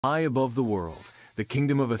High above the world, the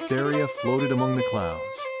kingdom of Etheria floated among the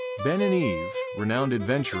clouds. Ben and Eve, renowned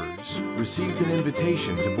adventurers, received an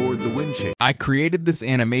invitation to board the wind chaser. I created this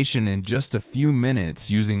animation in just a few minutes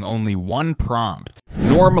using only one prompt.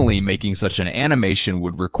 Normally, making such an animation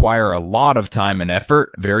would require a lot of time and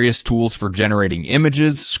effort, various tools for generating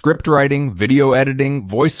images, script writing, video editing,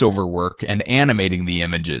 voiceover work, and animating the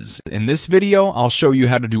images. In this video, I'll show you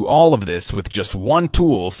how to do all of this with just one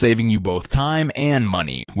tool, saving you both time and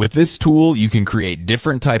money. With this tool, you can create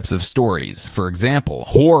different types of stories. For example,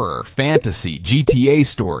 horror, fantasy, GTA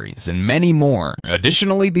stories, and many more.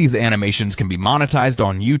 Additionally, these animations can be monetized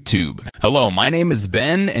on YouTube. Hello, my name is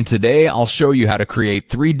Ben, and today I'll show you how to create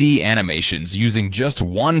 3D animations using just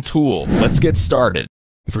one tool. Let's get started.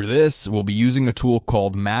 For this, we'll be using a tool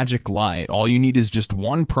called Magiclight. All you need is just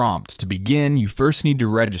one prompt. To begin, you first need to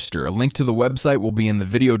register. A link to the website will be in the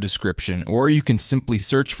video description, or you can simply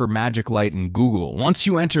search for Magiclight in Google. Once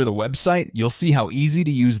you enter the website, you'll see how easy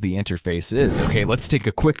to use the interface is. Okay, let's take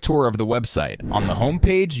a quick tour of the website. On the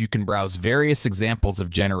homepage, you can browse various examples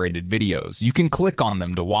of generated videos. You can click on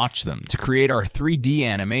them to watch them. To create our 3D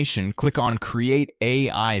animation, click on Create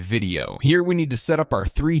AI Video. Here we need to set up our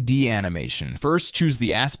 3D animation. First, choose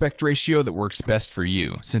the aspect ratio that works best for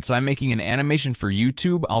you. Since I'm making an animation for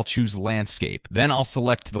YouTube, I'll choose landscape. Then I'll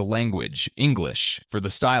select the language, English. For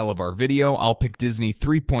the style of our video, I'll pick Disney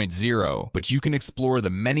 3.0, but you can explore the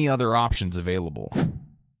many other options available.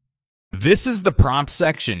 This is the prompt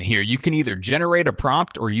section. Here you can either generate a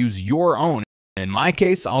prompt or use your own. In my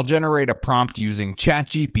case, I'll generate a prompt using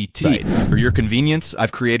ChatGPT. For your convenience,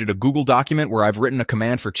 I've created a Google document where I've written a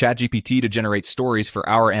command for ChatGPT to generate stories for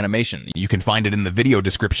our animation. You can find it in the video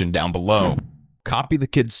description down below. Copy the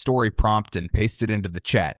kid's story prompt and paste it into the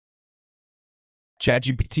chat.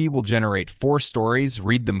 ChatGPT will generate 4 stories,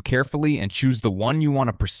 read them carefully, and choose the one you want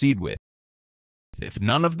to proceed with. If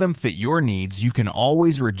none of them fit your needs, you can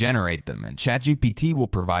always regenerate them, and ChatGPT will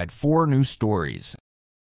provide 4 new stories.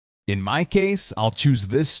 In my case, I'll choose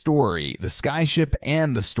this story, the Skyship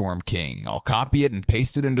and the Storm King. I'll copy it and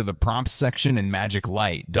paste it into the prompts section in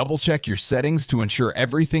Magiclight. Double check your settings to ensure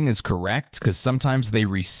everything is correct, because sometimes they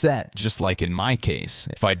reset, just like in my case.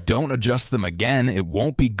 If I don't adjust them again, it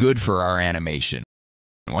won't be good for our animation.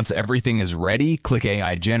 Once everything is ready, click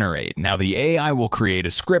AI Generate. Now the AI will create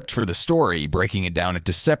a script for the story, breaking it down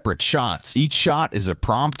into separate shots. Each shot is a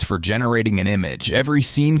prompt for generating an image. Every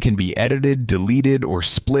scene can be edited, deleted, or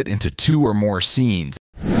split into 2 or more scenes.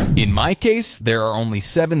 In my case, there are only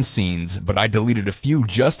 7 scenes, but I deleted a few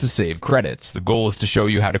just to save credits. The goal is to show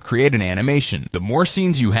you how to create an animation. The more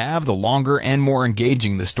scenes you have, the longer and more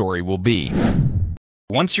engaging the story will be.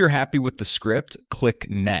 Once you're happy with the script, click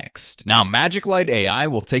Next. Now, Magiclight AI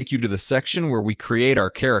will take you to the section where we create our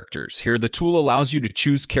characters. Here, the tool allows you to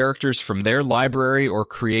choose characters from their library or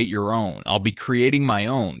create your own. I'll be creating my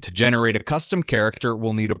own. To generate a custom character,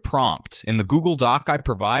 we'll need a prompt. In the Google Doc I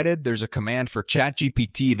provided, there's a command for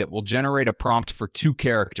ChatGPT that will generate a prompt for 2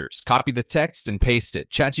 characters. Copy the text and paste it.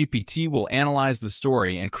 ChatGPT will analyze the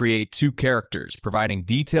story and create 2 characters, providing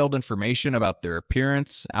detailed information about their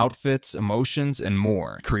appearance, outfits, emotions, and more.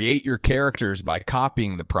 Create your characters by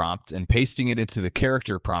copying the prompt and pasting it into the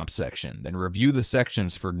character prompt section. Then review the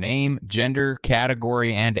sections for name, gender,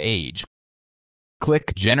 category, and age.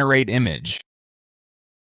 Click Generate Image.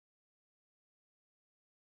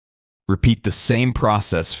 Repeat the same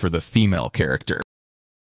process for the female character.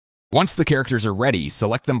 Once the characters are ready,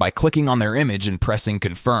 select them by clicking on their image and pressing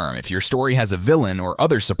Confirm. If your story has a villain or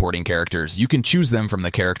other supporting characters, you can choose them from the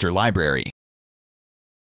character library.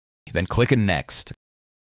 Then click Next.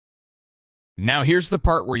 Now here's the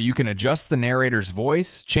part where you can adjust the narrator's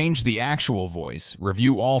voice, change the actual voice,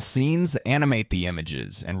 review all scenes, animate the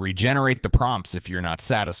images, and regenerate the prompts if you're not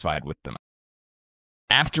satisfied with them.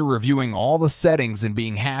 After reviewing all the settings and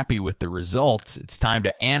being happy with the results, it's time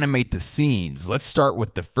to animate the scenes. Let's start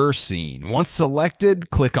with the first scene. Once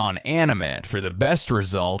selected, click on Animate. For the best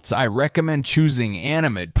results, I recommend choosing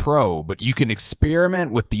Animate Pro, but you can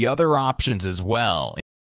experiment with the other options as well.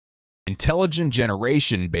 Intelligent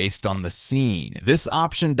generation based on the scene. This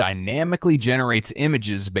option dynamically generates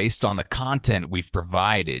images based on the content we've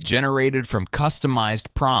provided, generated from customized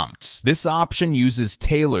prompts. This option uses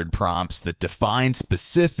tailored prompts that define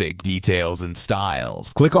specific details and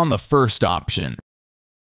styles. Click on the first option.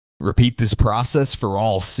 Repeat this process for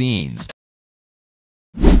all scenes.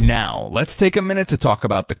 Now, let's take a minute to talk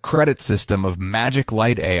about the credit system of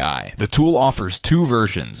Magiclight AI. The tool offers two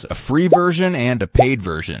versions, a free version and a paid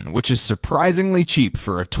version, which is surprisingly cheap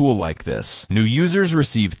for a tool like this. New users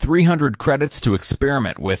receive 300 credits to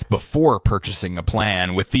experiment with before purchasing a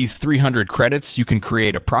plan. With these 300 credits, you can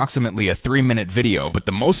create approximately a 3-minute video, but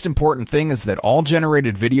the most important thing is that all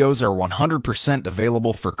generated videos are 100%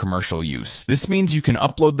 available for commercial use. This means you can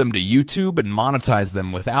upload them to YouTube and monetize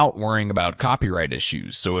them without worrying about copyright issues.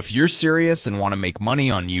 So if you're serious and want to make money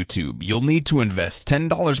on YouTube, you'll need to invest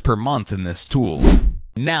 $10 per month in this tool.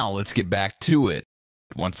 Now let's get back to it.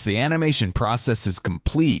 Once the animation process is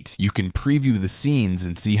complete, you can preview the scenes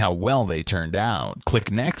and see how well they turned out. Click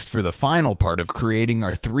Next for the final part of creating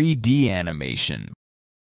our 3D animation.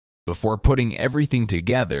 Before putting everything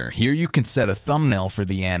together, here you can set a thumbnail for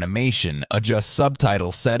the animation, adjust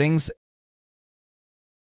subtitle settings,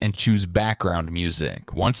 and choose background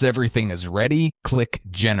music. Once everything is ready, click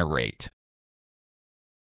Generate.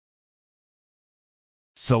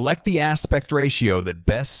 Select the aspect ratio that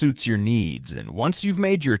best suits your needs, and once you've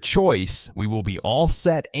made your choice, we will be all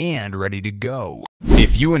set and ready to go.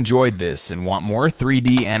 If you enjoyed this and want more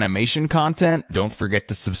 3D animation content, don't forget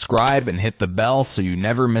to subscribe and hit the bell so you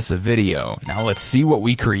never miss a video. Now let's see what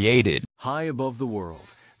we created. High above the world,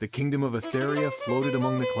 the kingdom of Etheria floated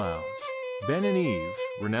among the clouds. Ben and Eve,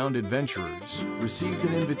 renowned adventurers, received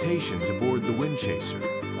an invitation to board the Wind Chaser,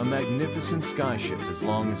 a magnificent skyship as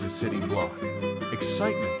long as a city block.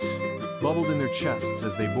 Excitement bubbled in their chests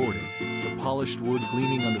as they boarded, the polished wood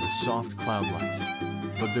gleaming under the soft cloud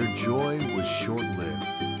light. But their joy was short-lived.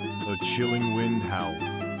 A chilling wind howled,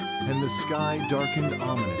 and the sky darkened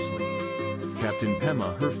ominously. Captain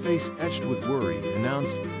Pema, her face etched with worry,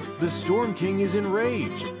 announced, "The Storm King is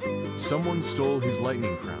enraged!" Someone stole his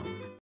lightning crown,